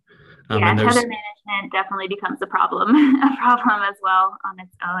two. And tether management definitely becomes a problem as well on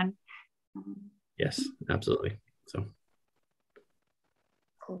its own. Yes, absolutely. So.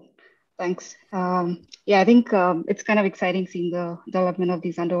 Cool. Thanks. I think it's kind of exciting seeing the development of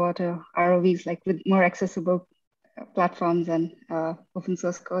these underwater ROVs, like with more accessible platforms and open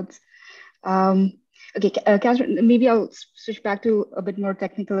source codes. Katherine, maybe I'll switch back to a bit more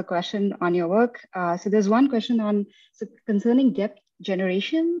technical question on your work. So there's one question concerning depth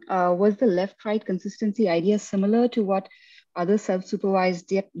generation. Was the left-right consistency idea similar to what other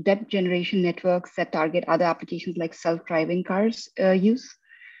self-supervised depth generation networks that target other applications like self-driving cars use?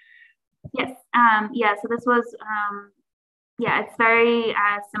 Yes. So this was, it's very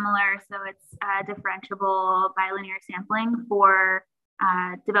similar. So it's differentiable bilinear sampling for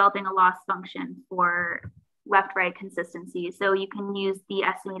developing a loss function for left-right consistency. So you can use the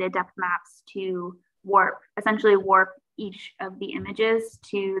estimated depth maps to essentially warp each of the images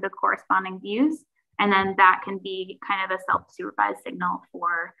to the corresponding views. And then that can be kind of a self-supervised signal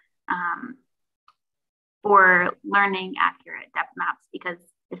for learning accurate depth maps, because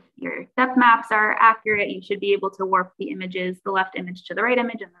if your depth maps are accurate, you should be able to warp the images, the left image to the right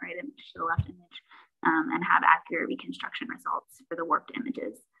image and the right image to the left image, and have accurate reconstruction results for the warped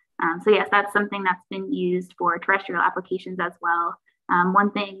images. So yes, that's something that's been used for terrestrial applications as well.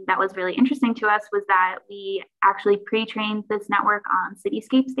 One thing that was really interesting to us was that we actually pre-trained this network on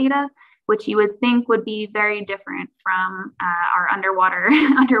cityscapes data, which you would think would be very different from our underwater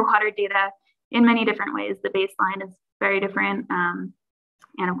data in many different ways. The baseline is very different.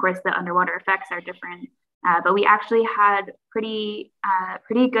 And of course, the underwater effects are different. But we actually had pretty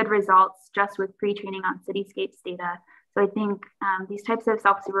good results just with pre-training on cityscapes data. So I think these types of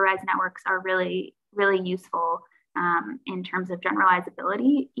self-supervised networks are really, really useful in terms of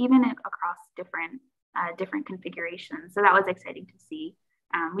generalizability, even across different configurations. So that was exciting to see.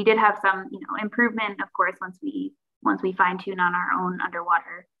 We did have some, improvement, of course, once we fine-tune on our own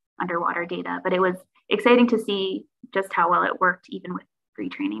underwater data. But it was exciting to see just how well it worked, even with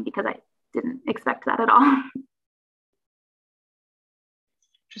pre-training, because I didn't expect that at all.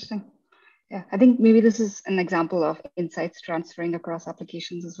 Interesting. Yeah, I think maybe this is an example of insights transferring across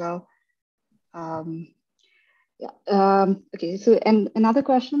applications as well. Okay, so and another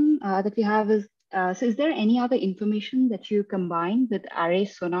question that we have is, so is there any other information that you combine with array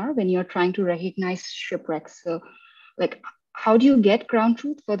sonar when you're trying to recognize shipwrecks? So like, how do you get ground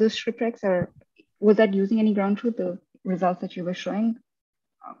truth for those shipwrecks, or was that using any ground truth, the results that you were showing?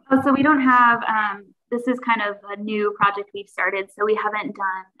 So we don't have, this is kind of a new project we've started. So we haven't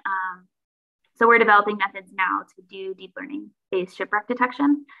done, so we're developing methods now to do deep learning based shipwreck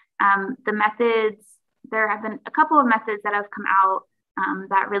detection. The methods, there have been a couple of methods that have come out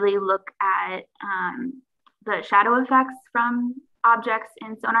that really look at the shadow effects from objects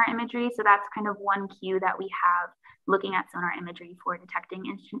in sonar imagery. So that's kind of one cue that we have looking at sonar imagery for detecting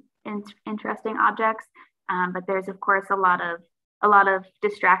interesting objects. But there's of course a lot of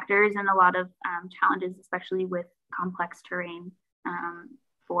distractors and a lot of challenges, especially with complex terrain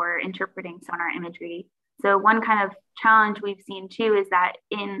for interpreting sonar imagery. So one kind of challenge we've seen too is that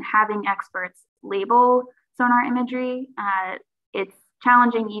in having experts label sonar imagery, it's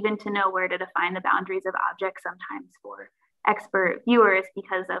challenging even to know where to define the boundaries of objects sometimes for expert viewers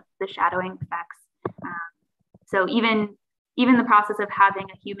because of the shadowing effects. So even the process of having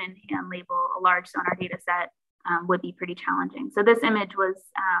a human hand label a large sonar data set would be pretty challenging. So this image was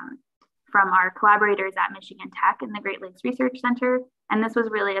from our collaborators at Michigan Tech and the Great Lakes Research Center. And this was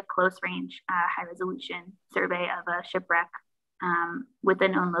really a close range, high resolution survey of a shipwreck with a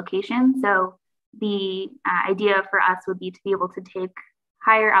known location. So the idea for us would be to be able to take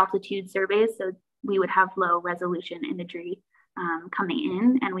higher altitude surveys. So we would have low resolution imagery coming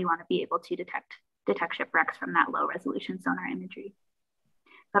in, and we want to be able to detect shipwrecks from that low resolution sonar imagery.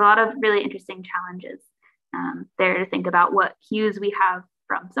 But a lot of really interesting challenges there to think about what cues we have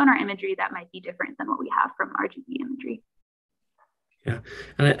from sonar imagery that might be different than what we have from RGB imagery. Yeah,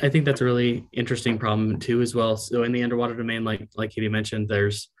 and I think that's a really interesting problem too as well. So in the underwater domain, like Katie mentioned,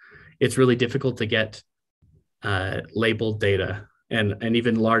 it's really difficult to get labeled data, and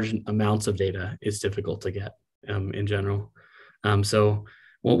even large amounts of data is difficult to get in general. So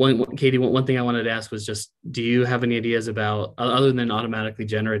Katie, one thing I wanted to ask was just, do you have any ideas about, other than automatically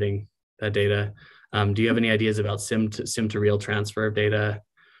generating that data, do you have any ideas about sim to real transfer of data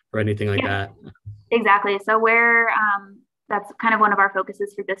or anything like that? Exactly. So that's kind of one of our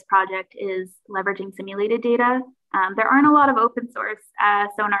focuses for this project is leveraging simulated data. There aren't a lot of open source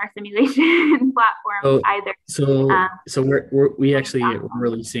sonar simulation platforms either. So we actually are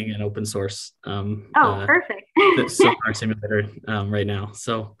releasing an open source perfect sonar simulator right now.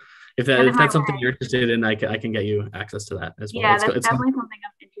 So if that's something you're interested in, I can get you access to that as well. Yeah, that's definitely something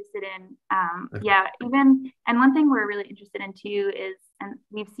I'm interested in. Okay. Yeah, and one thing we're really interested in too is, and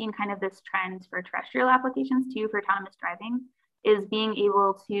we've seen kind of this trend for terrestrial applications too for autonomous driving, is being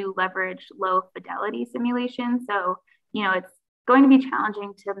able to leverage low fidelity simulation. So, it's going to be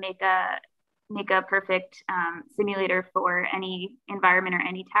challenging to make a perfect simulator for any environment or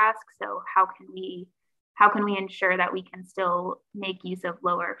any task. So how can we ensure that we can still make use of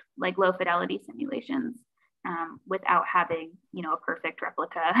low fidelity simulations without having, a perfect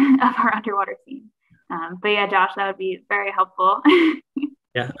replica of our underwater scene? But yeah, Josh, that would be very helpful.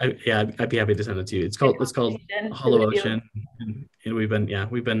 I'd be happy to send it to you. It's called Hollow Ocean, and we've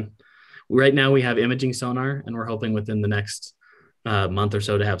been right now we have imaging sonar, and we're hoping within the next month or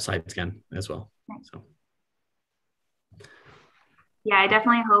so to have side scan as well. So yeah, I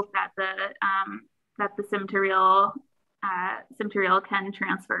definitely hope that the sim to real can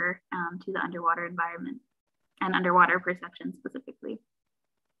transfer to the underwater environment and underwater perception specifically.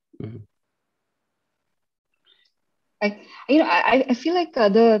 Mm-hmm. I feel like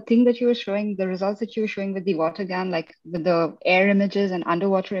the thing that you were showing, the results that you were showing with the water gun, like with the air images and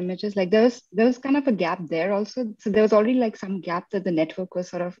underwater images, like there was kind of a gap there also. So there was already like some gap that the network was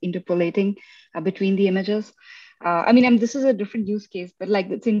sort of interpolating between the images. This is a different use case, but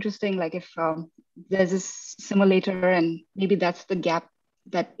like it's interesting. Like if there's this simulator, and maybe that's the gap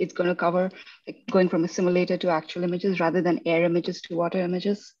that it's going to cover, like going from a simulator to actual images rather than air images to water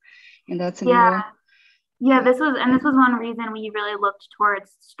images in that scenario. Yeah, this was one reason we really looked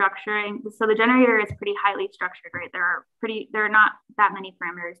towards structuring. So the generator is pretty highly structured, right? There are not that many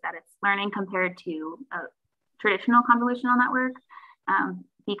parameters that it's learning compared to a traditional convolutional network,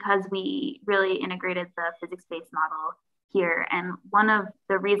 because we really integrated the physics-based model here. And one of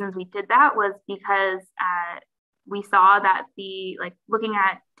the reasons we did that was because we saw that looking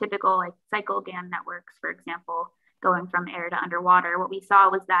at typical cycle GAN networks, for example, going from air to underwater, what we saw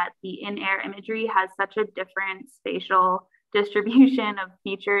was that the in-air imagery has such a different spatial distribution of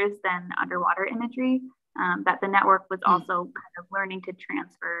features than underwater imagery, that the network was also kind of learning to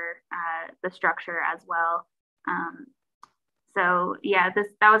transfer the structure as well. So yeah,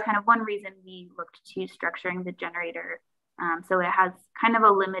 that was kind of one reason we looked to structuring the generator. So it has kind of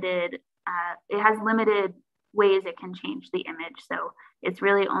limited ways it can change the image. So it's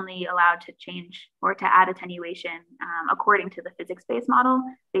really only allowed to change or to add attenuation according to the physics-based model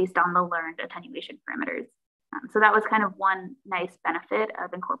based on the learned attenuation parameters. So that was kind of one nice benefit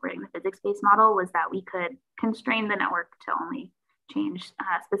of incorporating the physics-based model, was that we could constrain the network to only change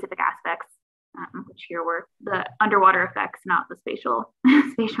specific aspects, which here were the underwater effects, not the spatial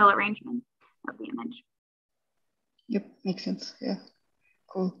arrangement of the image. Yep, makes sense. Yeah,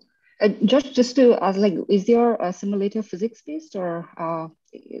 cool. Just to ask, is your simulator physics-based or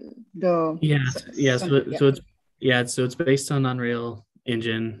the? So it's based on Unreal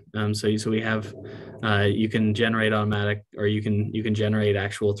Engine. So we have you can generate automatic, or you can generate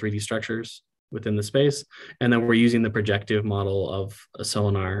actual 3D structures within the space, and then we're using the projective model of a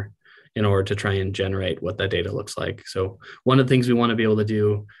sonar in order to try and generate what that data looks like. So one of the things we want to be able to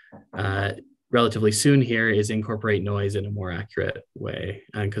do relatively soon here is incorporate noise in a more accurate way,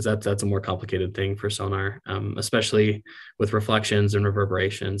 because that's a more complicated thing for sonar, especially with reflections and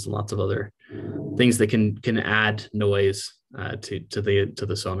reverberations and lots of other things that can add noise to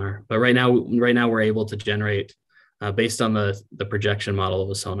the sonar. But right now we're able to generate based on the projection model of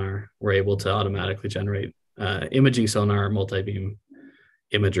a sonar, we're able to automatically generate imaging sonar multi-beam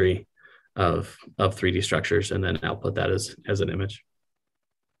imagery of 3D structures and then output that as an image.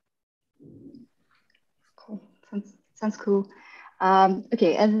 Cool. Sounds cool.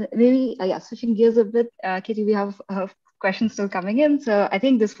 Okay, and maybe switching gears a bit, Katie, we have questions still coming in. So I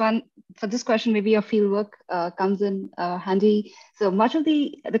think for this question, maybe your fieldwork comes in handy. So much of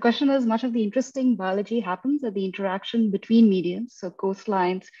the question is, much of the interesting biology happens at the interaction between mediums, so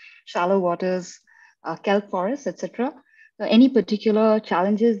coastlines, shallow waters, kelp forests, etc. So any particular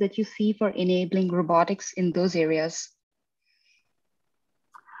challenges that you see for enabling robotics in those areas?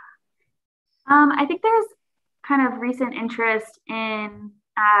 I think there's kind of recent interest in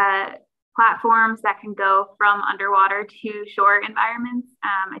platforms that can go from underwater to shore environments.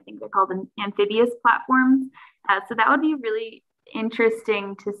 I think they're called amphibious platforms. So that would be really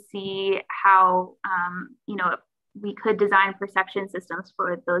interesting to see how, we could design perception systems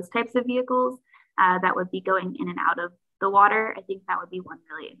for those types of vehicles that would be going in and out of the water. I think that would be one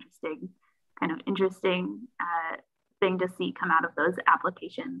really interesting thing to see come out of those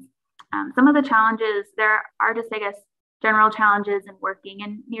applications. Some of the challenges, there are just, I guess, general challenges in working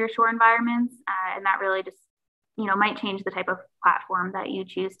in near-shore environments, and that really just, might change the type of platform that you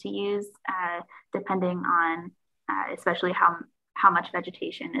choose to use, depending on especially how much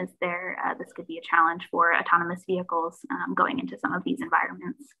vegetation is there. This could be a challenge for autonomous vehicles going into some of these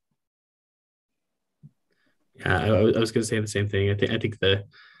environments. Yeah, I was going to say the same thing. I think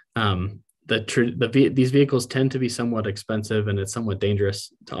these vehicles tend to be somewhat expensive, and it's somewhat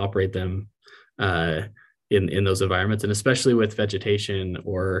dangerous to operate them in those environments, and especially with vegetation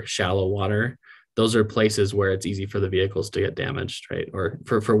or shallow water. Those are places where it's easy for the vehicles to get damaged, right? Or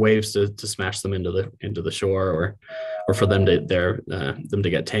for waves to smash them into the shore, or for them to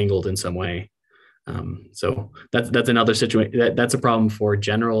get tangled in some way. So that's another situation. That's a problem for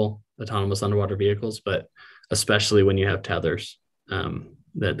general autonomous underwater vehicles, but especially when you have tethers,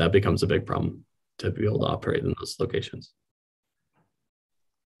 that becomes a big problem to be able to operate in those locations.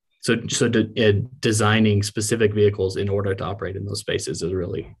 So designing specific vehicles in order to operate in those spaces is a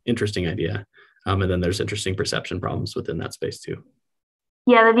really interesting idea. And then there's interesting perception problems within that space too.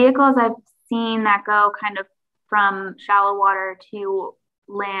 Yeah, the vehicles I've seen that go kind of from shallow water to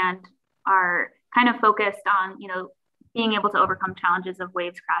land are kind of focused on, being able to overcome challenges of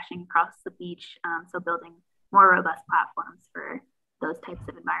waves crashing across the beach. So building more robust platforms for those types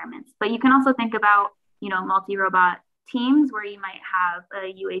of environments. But you can also think about, multi-robot teams where you might have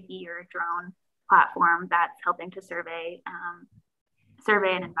a UAV or a drone platform that's helping to survey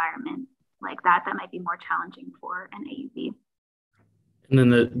an environment like that might be more challenging for an AUV. And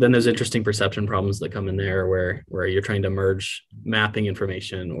then there's interesting perception problems that come in there where you're trying to merge mapping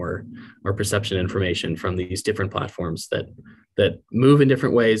information or perception information from these different platforms that move in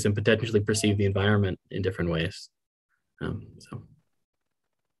different ways and potentially perceive the environment in different ways.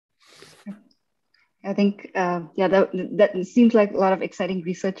 I think, that seems like a lot of exciting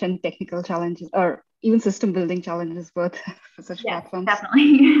research and technical challenges, or even system building challenges, both for such platforms.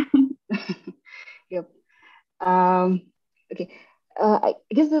 Definitely. Yep. Okay. I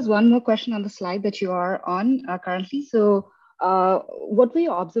guess there's one more question on the slide that you are on currently. So what were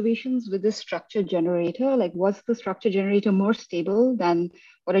your observations with this structure generator? Like, was the structure generator more stable than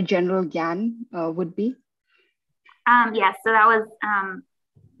what a general GAN would be? Yes, so that was,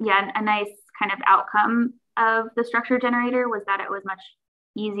 a nice kind of outcome of the structure generator was that it was much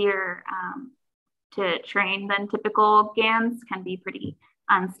easier to train than typical GANs can be pretty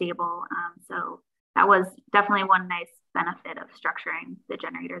unstable. So that was definitely one nice benefit of structuring the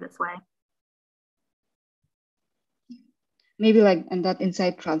generator this way. Maybe and that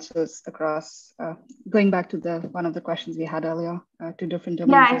insight transfers across, going back to one of the questions we had earlier, to different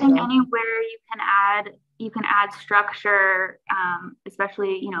domains. Yeah, I think anywhere you can add structure,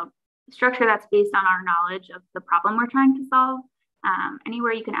 especially, structure that's based on our knowledge of the problem we're trying to solve.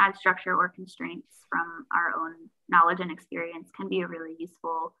 Anywhere you can add structure or constraints from our own knowledge and experience can be a really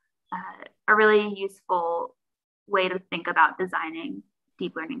useful way to think about designing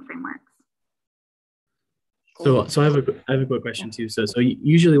deep learning frameworks. So I have a quick question too. So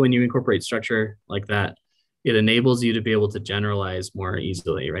usually when you incorporate structure like that, it enables you to be able to generalize more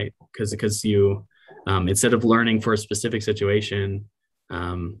easily, right? Because you instead of learning for a specific situation,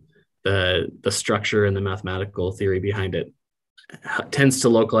 the structure and the mathematical theory behind it tends to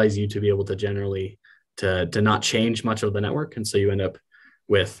localize you to be able to generally to not change much of the network, and so you end up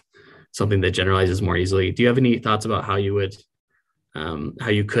with something that generalizes more easily. Do you have any thoughts about how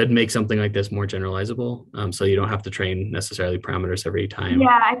you could make something like this more generalizable, so you don't have to train necessarily parameters every time?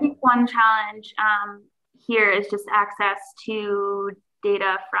 Yeah, I think one challenge here is just access to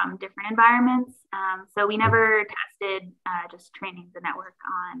data from different environments. So we never tested just training the network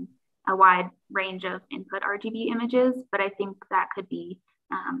on a wide range of input RGB images, but I think that could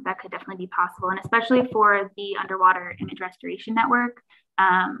definitely be possible. And especially for the underwater image restoration network,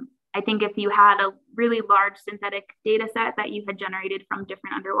 I think if you had a really large synthetic data set that you had generated from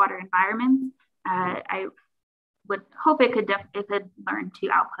different underwater environments, I would hope it could learn to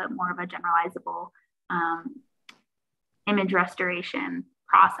output more of a generalizable image restoration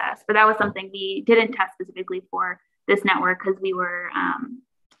process. But that was something we didn't test specifically for this network because we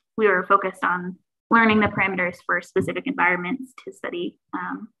were focused on learning the parameters for specific environments to study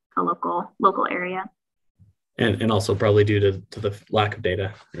a local area. And also probably due to the lack of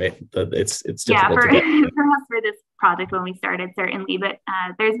data, right? It's difficult for to get. For us for this project when we started, certainly, but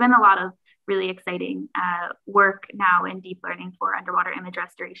there's been a lot of really exciting work now in deep learning for underwater image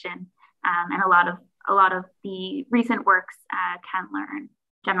restoration, and a lot of the recent works can learn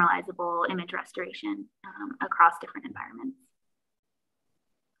generalizable image restoration across different environments.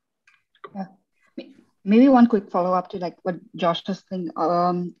 Yeah. Maybe one quick follow up to like what Josh was saying.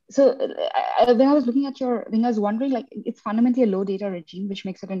 So when I was looking at your thing, I was wondering, like, it's fundamentally a low data regime, which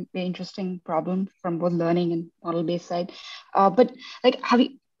makes it a very interesting problem from both learning and model based side. But like,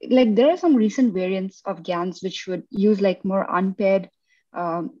 there are some recent variants of GANs which would use like more unpaired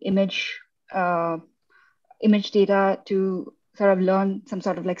image data to sort of learn some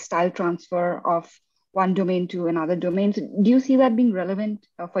sort of like style transfer of one domain to another domain. So do you see that being relevant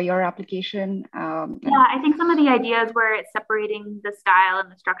for your application? Yeah, I think some of the ideas where it's separating the style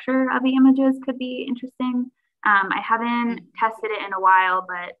and the structure of the images could be interesting. I haven't tested it in a while,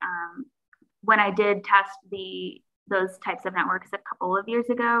 but when I did test those types of networks a couple of years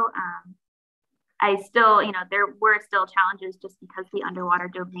ago, I still, there were still challenges just because the underwater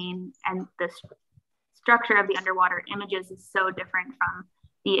domain and the structure of the underwater images is so different from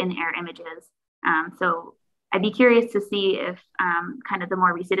the in-air images. So I'd be curious to see if kind of the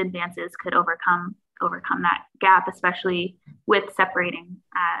more recent advances could overcome that gap, especially with separating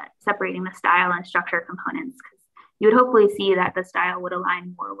the style and structure components, because you would hopefully see that the style would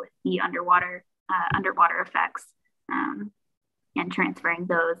align more with the underwater effects and transferring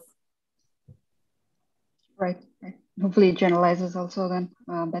those. Right. Hopefully it generalizes also then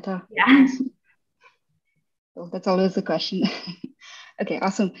better. Yeah. So that's always the question. Okay,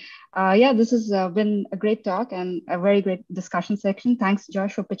 awesome. This has been a great talk and a very great discussion section. Thanks,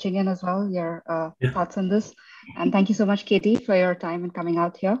 Josh, for pitching in as well, your thoughts on this. And thank you so much, Katie, for your time and coming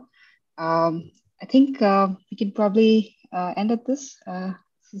out here. I think we can probably end at this.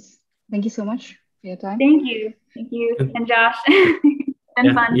 Thank you so much for your time. Thank you. And Josh. It's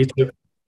been fun. You too.